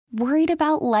Worried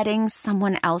about letting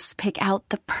someone else pick out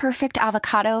the perfect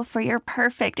avocado for your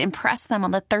perfect impress them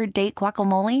on the third date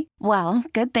guacamole? Well,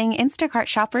 good thing Instacart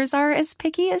shoppers are as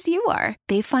picky as you are.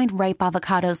 They find ripe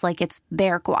avocados like it's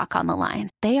their guac on the line.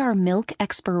 They are milk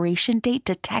expiration date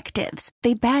detectives.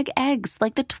 They bag eggs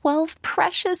like the 12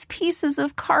 precious pieces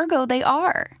of cargo they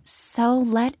are. So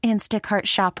let Instacart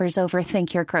shoppers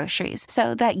overthink your groceries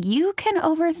so that you can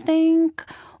overthink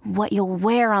what you'll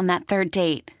wear on that third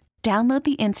date. Download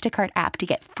the Instacart app to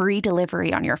get free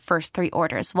delivery on your first 3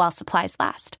 orders while supplies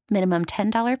last. Minimum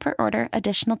 $10 per order.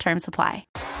 Additional terms apply.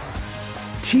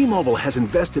 T-Mobile has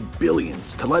invested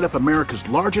billions to light up America's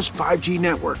largest 5G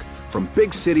network, from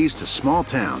big cities to small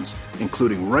towns,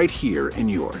 including right here in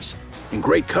yours. And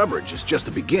great coverage is just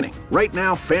the beginning. Right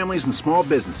now, families and small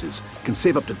businesses can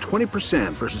save up to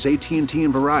 20% versus AT&T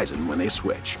and Verizon when they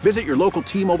switch. Visit your local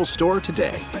T-Mobile store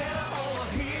today.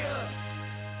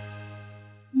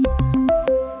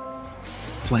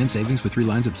 Plan savings with 3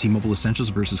 lines of T-Mobile Essentials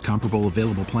versus comparable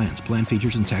available plans. Plan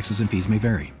features and taxes and fees may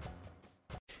vary.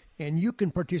 And you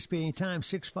can participate anytime,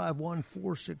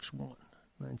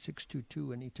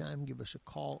 651-461-9622 anytime. Give us a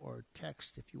call or a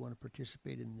text if you want to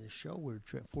participate in this show. We're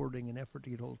forwarding an effort to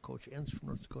get hold of Coach Entz from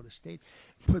North Dakota State.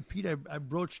 But, Pete, I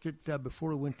broached it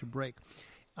before we went to break.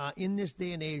 In this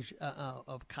day and age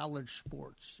of college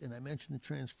sports, and I mentioned the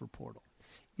transfer portal,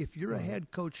 if you're a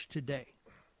head coach today,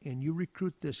 and you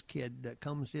recruit this kid that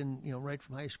comes in, right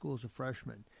from high school as a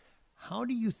freshman, how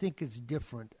do you think it's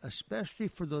different, especially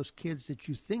for those kids that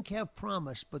you think have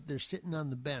promise, but they're sitting on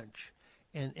the bench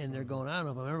and they're going, I don't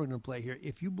know if I'm ever going to play here.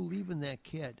 If you believe in that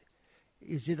kid,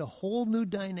 is it a whole new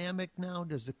dynamic now?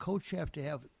 Does the coach have to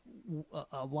have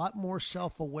a lot more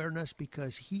self-awareness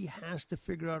because he has to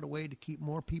figure out a way to keep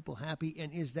more people happy?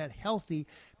 And is that healthy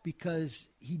because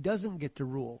he doesn't get to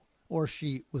rule, or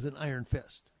she, with an iron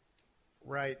fist?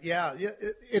 Right. Yeah.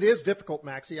 It is difficult,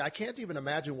 Maxie. I can't even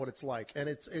imagine what it's like. And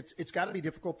it's got to be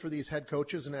difficult for these head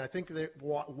coaches. And I think that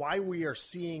why we are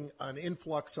seeing an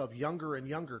influx of younger and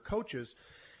younger coaches,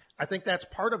 I think that's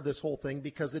part of this whole thing,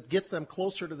 because it gets them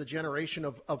closer to the generation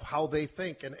of how they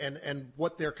think and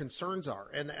what their concerns are.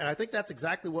 And I think that's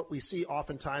exactly what we see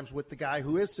oftentimes with the guy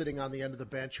who is sitting on the end of the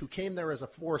bench, who came there as a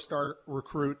 4-star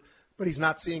recruit, but he's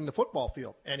not seeing the football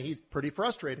field, and he's pretty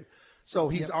frustrated. So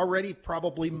he's already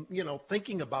probably,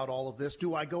 thinking about all of this.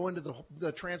 Do I go into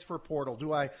the transfer portal?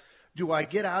 Do I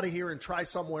get out of here and try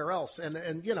somewhere else? And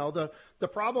the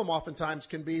problem oftentimes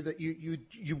can be that you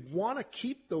want to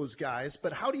keep those guys,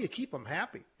 but how do you keep them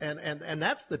happy? And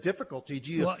that's the difficulty.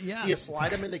 Do you slide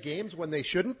them into games when they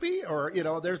shouldn't be? Or,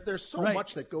 there's so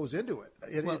much that goes into it.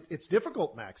 It's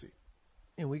difficult, Maxie.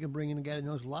 And we can bring in a guy that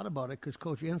knows a lot about it, because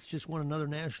Coach Entz just won another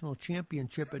national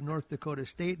championship at North Dakota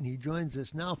State, and he joins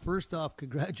us now. First off,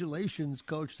 congratulations,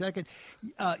 Coach. Second,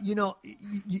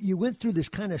 you went through this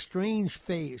kind of strange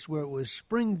phase where it was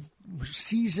spring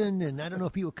season, and I don't know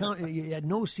if people count. You had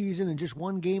no season and just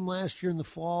one game last year in the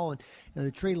fall, and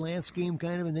the Trey Lance game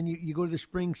kind of, and then you go to the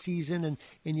spring season, and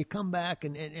you come back,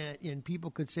 and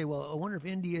people could say, well, I wonder if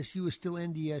NDSU is still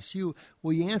NDSU.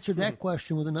 Well, you answered that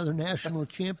question with another national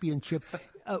championship.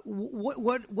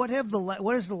 What has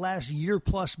the last year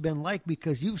plus been like?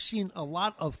 Because you've seen a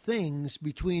lot of things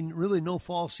between really no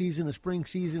fall season, a spring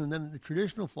season, and then the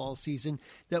traditional fall season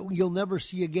that you'll never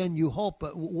see again, you hope.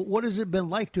 But what has it been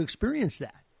like to experience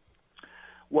that?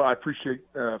 Well, I appreciate,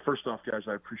 first off, guys,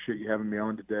 I appreciate you having me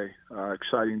on today.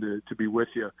 Exciting to be with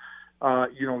you.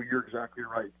 You're exactly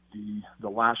right. The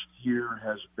last year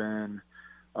has been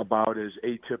about as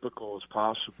atypical as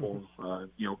possible.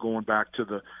 Going back to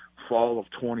the fall of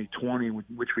 2020,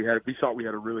 which we thought we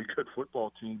had a really good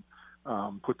football team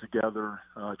put together.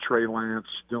 Trey Lance,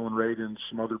 Dylan Radin,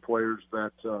 some other players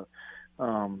that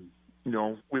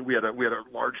we had a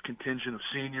large contingent of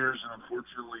seniors, and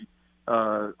unfortunately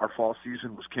our fall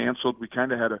season was canceled. We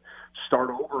kind of had to start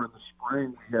over in the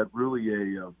spring. We had really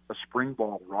a spring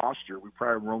ball roster. We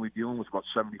probably were only dealing with about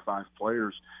 75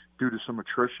 players due to some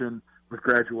attrition with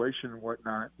graduation and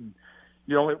whatnot. And,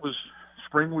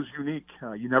 spring was unique.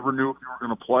 You never knew if you were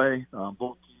going to play.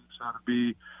 Both teams had to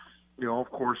be, of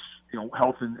course,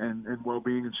 health and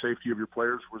well-being and safety of your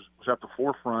players was at the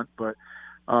forefront. But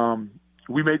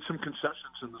we made some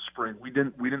concessions in the spring. We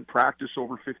didn't practice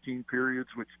over 15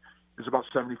 periods, which is about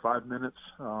 75 minutes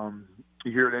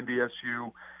here at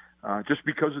NDSU, just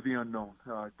because of the unknown.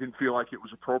 Didn't feel like it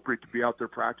was appropriate to be out there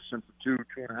practicing for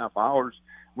 2.5 hours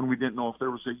when we didn't know if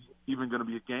there was even going to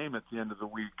be a game at the end of the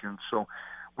week. And so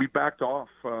we backed off,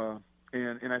 and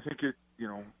I think it,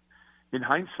 in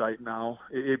hindsight now,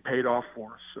 it paid off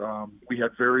for us. We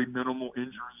had very minimal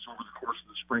injuries over the course of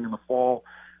the spring and the fall.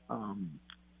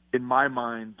 in my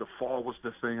mind, the fall was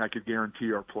the thing I could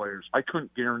guarantee our players. I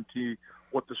couldn't guarantee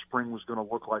what the spring was going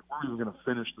to look like. We were going to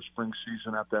finish the spring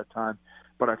season at that time,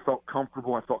 but I felt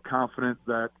comfortable. I felt confident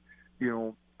that,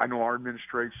 I know our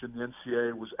administration, the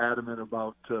NCAA, was adamant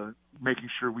about making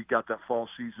sure we got that fall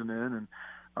season in,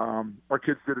 and our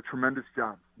kids did a tremendous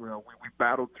job. We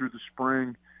battled through the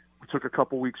spring. We took a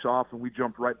couple weeks off, and we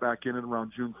jumped right back in it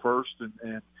around June 1st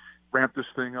and ramped this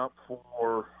thing up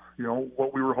for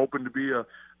what we were hoping to be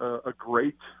a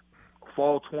great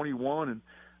fall 21.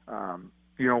 And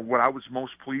what I was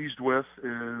most pleased with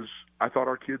is I thought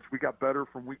our kids, we got better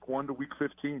from week 1 to week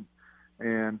 15.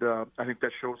 And I think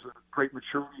that shows a great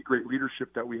maturity, great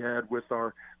leadership that we had with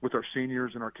our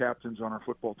seniors and our captains on our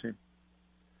football team.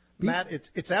 Matt,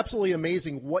 it's absolutely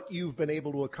amazing what you've been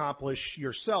able to accomplish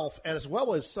yourself, as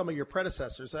well as some of your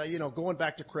predecessors. Going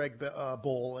back to Craig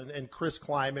Bowl and Chris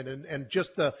Kleiman, and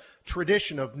just the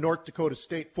tradition of North Dakota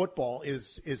State football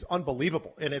is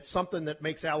unbelievable, and it's something that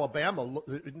makes Alabama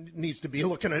needs to be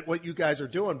looking at what you guys are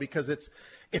doing, because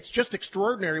it's just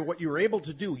extraordinary what you were able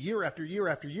to do year after year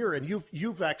after year, and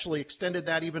you've actually extended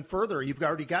that even further. You've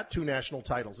already got 2 national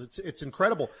titles. It's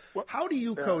incredible. How do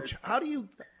you coach? How do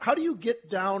you get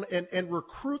down and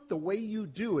recruit the way you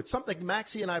do? It's something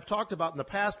Maxie and I have talked about in the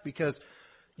past, because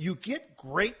you get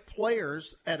great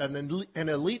players at an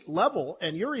elite level,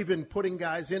 and you're even putting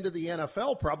guys into the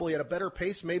NFL probably at a better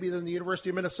pace maybe than the University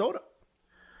of Minnesota.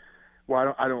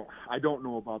 Well, I don't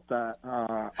know about that.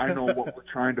 I know what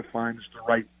we're trying to find is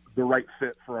the right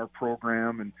fit for our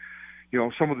program, and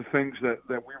some of the things that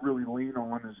we really lean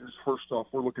on is first off,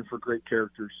 we're looking for great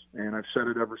characters, and I've said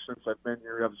it ever since I've been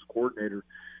here as a coordinator,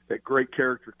 that great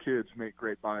character kids make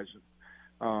great Bison.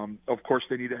 Of course,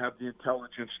 they need to have the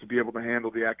intelligence to be able to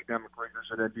handle the academic rigors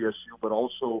at NDSU, but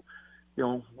also,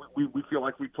 we feel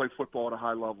like we play football at a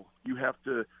high level. You have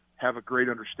to have a great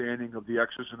understanding of the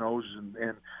X's and O's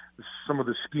and some of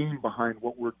the scheme behind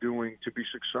what we're doing to be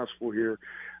successful here.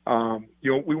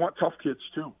 We want tough kids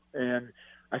too. And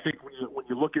I think when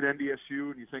you look at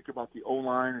NDSU and you think about the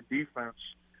O-line and defense,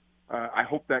 I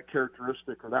hope that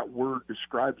characteristic or that word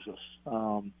describes us.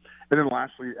 And then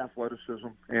lastly, athleticism.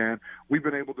 And we've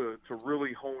been able to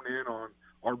really hone in on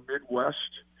our Midwest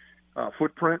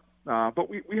footprint. But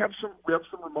we have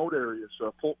some remote areas,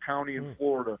 Polk County in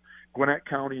Florida, Gwinnett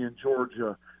County in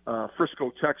Georgia,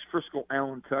 Frisco,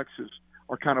 Allen, Texas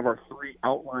are kind of our 3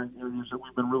 outlying areas that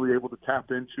we've been really able to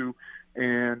tap into.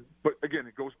 But again,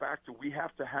 it goes back to we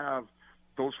have to have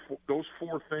those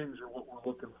 4 things are what we're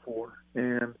looking for,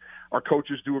 and our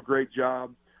coaches do a great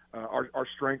job. Our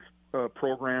strength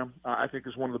program, I think,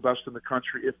 is one of the best in the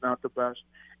country, if not the best,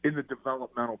 in the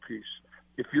developmental piece.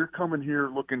 If you're coming here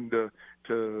looking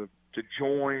to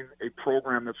join a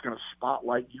program that's going to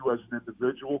spotlight you as an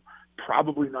individual,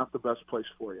 probably not the best place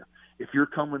for you. If you're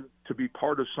coming to be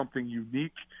part of something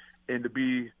unique and to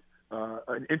be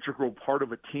an integral part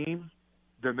of a team,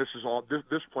 then this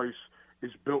place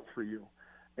is built for you.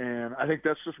 And I think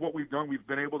that's just what we've done. We've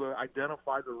been able to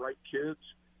identify the right kids,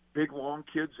 big, long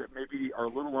kids that maybe are a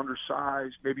little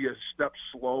undersized, maybe a step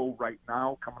slow right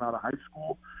now coming out of high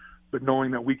school, but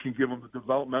knowing that we can give them the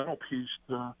developmental piece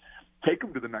to take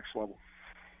them to the next level.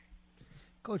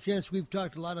 Coach Entz, we've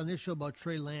talked a lot on this show about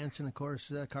Trey Lance and, of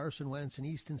course, Carson Wentz and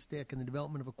Easton Stick and the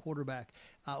development of a quarterback.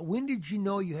 When did you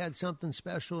know you had something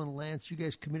special in Lance? You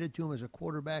guys committed to him as a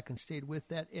quarterback and stayed with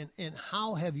that. And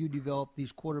how have you developed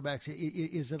these quarterbacks?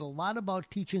 Is it a lot about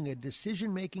teaching a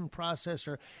decision-making process,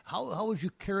 or how would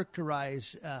you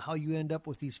characterize how you end up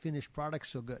with these finished products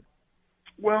so good?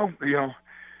 Well,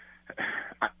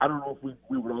 I don't know if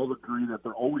we would all agree that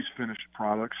they're always finished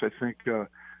products. I think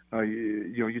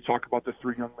you talk about the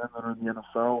 3 young men that are in the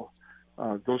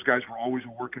NFL. Those guys were always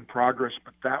a work in progress,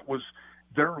 but that was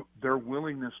their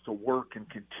willingness to work and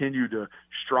continue to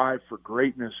strive for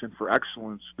greatness and for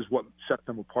excellence is what set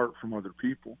them apart from other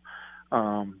people.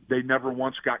 They never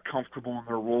once got comfortable in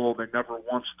their role. They never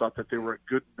once thought that they were a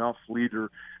good enough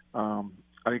leader.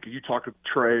 I think you talk of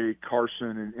Trey,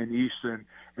 Carson, and Easton,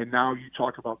 and now you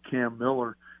talk about Cam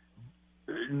Miller.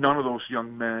 None of those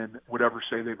young men would ever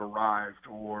say they've arrived,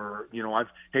 or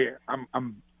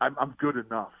I'm good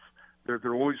enough.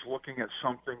 They're always looking at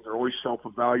something. They're always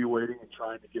self-evaluating and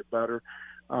trying to get better.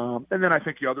 And then I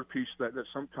think the other piece that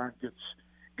sometimes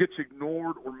gets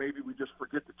ignored, or maybe we just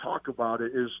forget to talk about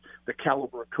it, is the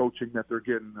caliber of coaching that they're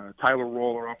getting. Tyler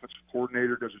Roll, our offensive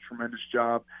coordinator, does a tremendous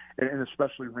job, and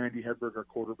especially Randy Hedberg, our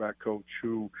quarterback coach,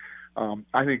 who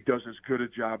I think does as good a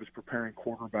job as preparing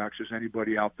quarterbacks as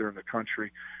anybody out there in the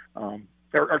country.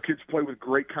 Our kids play with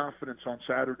great confidence on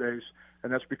Saturdays,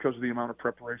 and that's because of the amount of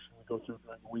preparation we go through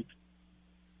during the week.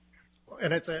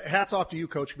 And it's a hats off to you,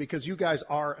 Coach, because you guys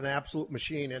are an absolute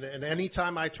machine. And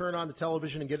anytime I turn on the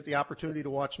television and get the opportunity to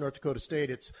watch North Dakota State,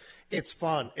 it's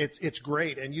fun. It's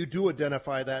great. And you do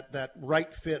identify that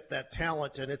right fit, that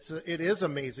talent. And it is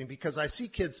amazing because I see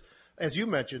kids, as you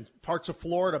mentioned, parts of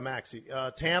Florida, Maxie,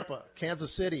 Tampa,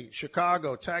 Kansas City,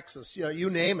 Chicago, Texas, you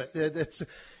name it.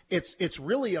 It's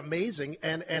really amazing,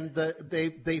 and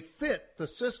they fit the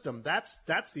system.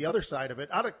 That's the other side of it.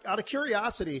 Out of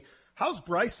curiosity, how's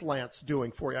Bryce Lance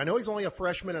doing for you? I know he's only a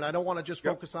freshman, and I don't want to just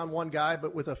focus on one guy,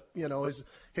 but with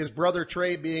his brother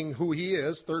Trey being who he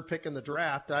is, third pick in the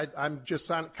draft, I'm just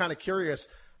kind of curious.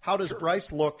 How does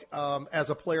Bryce look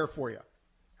as a player for you?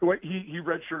 Well, he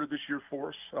redshirted this year for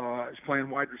us. He's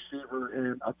playing wide receiver,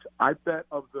 and I bet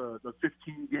of the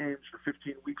 15 games or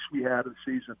 15 weeks we had of the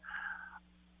season,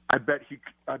 I bet he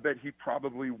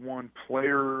probably won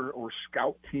player or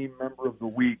scout team member of the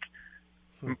week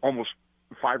almost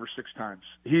 5 or 6 times.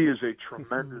 He is a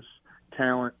tremendous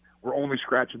talent. We're only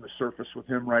scratching the surface with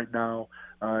him right now.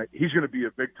 He's going to be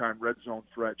a big-time red zone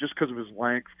threat just because of his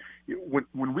length.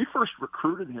 When we first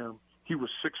recruited him, he was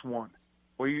 6'1".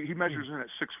 Well, he measures in at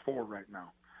 6'4" right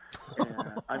now.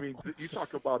 And, I mean, you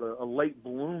talk about a late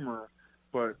bloomer,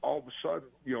 but all of a sudden,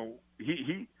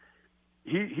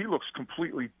 he looks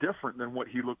completely different than what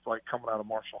he looked like coming out of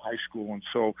Marshall High School. And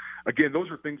so, again,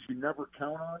 those are things you never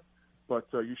count on. But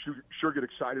you sure get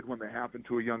excited when they happen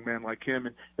to a young man like him.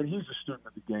 And he's a student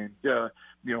of the game.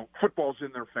 Football's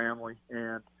in their family,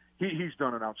 and he's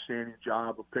done an outstanding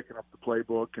job of picking up the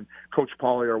playbook. And Coach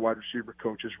Pauly, our wide receiver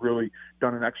coach, has really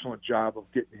done an excellent job of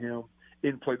getting him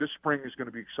in play. This spring is going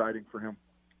to be exciting for him.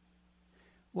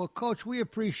 Well, Coach, we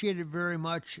appreciate it very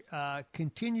much.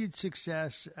 Continued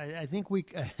success. I think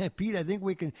Pete. I think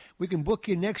we can book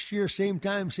you next year, same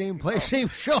time, same place, same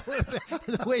show.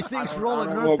 The way things roll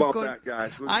in North Dakota. That,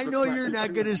 guys. I know you're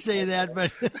not going to say that,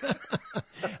 but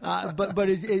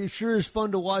it sure is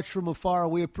fun to watch from afar.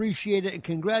 We appreciate it, and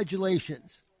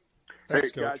congratulations.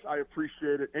 Thanks, Coach. Guys, I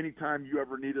appreciate it. Anytime you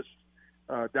ever need us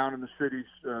down in the cities,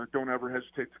 don't ever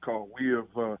hesitate to call.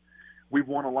 We've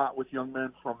won a lot with young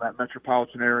men from that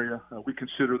metropolitan area. We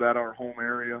consider that our home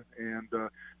area, and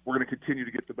we're going to continue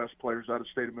to get the best players out of the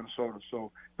state of Minnesota.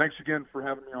 So thanks again for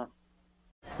having me on.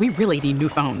 We really need new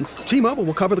phones. T-Mobile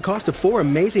will cover the cost of 4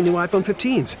 amazing new iPhone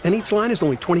 15s, and each line is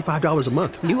only $25 a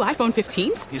month. New iPhone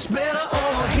 15s? It's better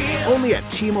over here. Only at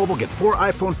T-Mobile, get 4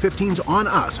 iPhone 15s on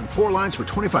us and 4 lines for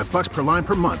 $25 per line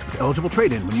per month with eligible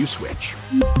trade-in when you switch.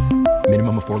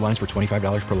 Minimum of 4 lines for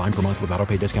 $25 per line per month with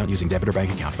autopay discount using debit or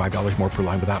bank account. $5 more per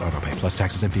line without autopay, plus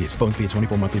taxes and fees. Phone fee at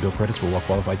 24 monthly bill credits for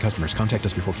well-qualified customers. Contact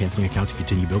us before canceling account to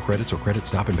continue bill credits or credit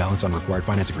stop and balance on required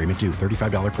finance agreement due.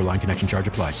 $35 per line connection charge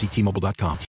applies. See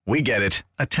T-Mobile.com. We get it.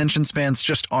 Attention spans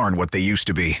just aren't what they used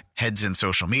to be. Heads in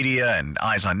social media and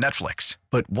eyes on Netflix.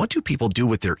 But what do people do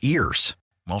with their ears?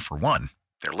 Well, for one,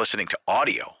 they're listening to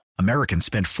audio. Americans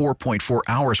spend 4.4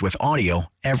 hours with audio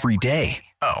every day.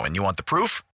 Oh, and you want the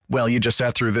proof? Well, you just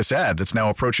sat through this ad that's now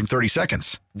approaching 30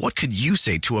 seconds. What could you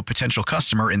say to a potential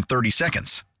customer in 30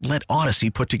 seconds? Let Odyssey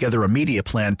put together a media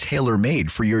plan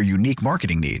tailor-made for your unique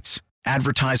marketing needs.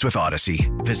 Advertise with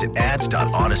Odyssey. Visit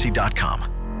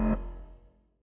ads.odyssey.com.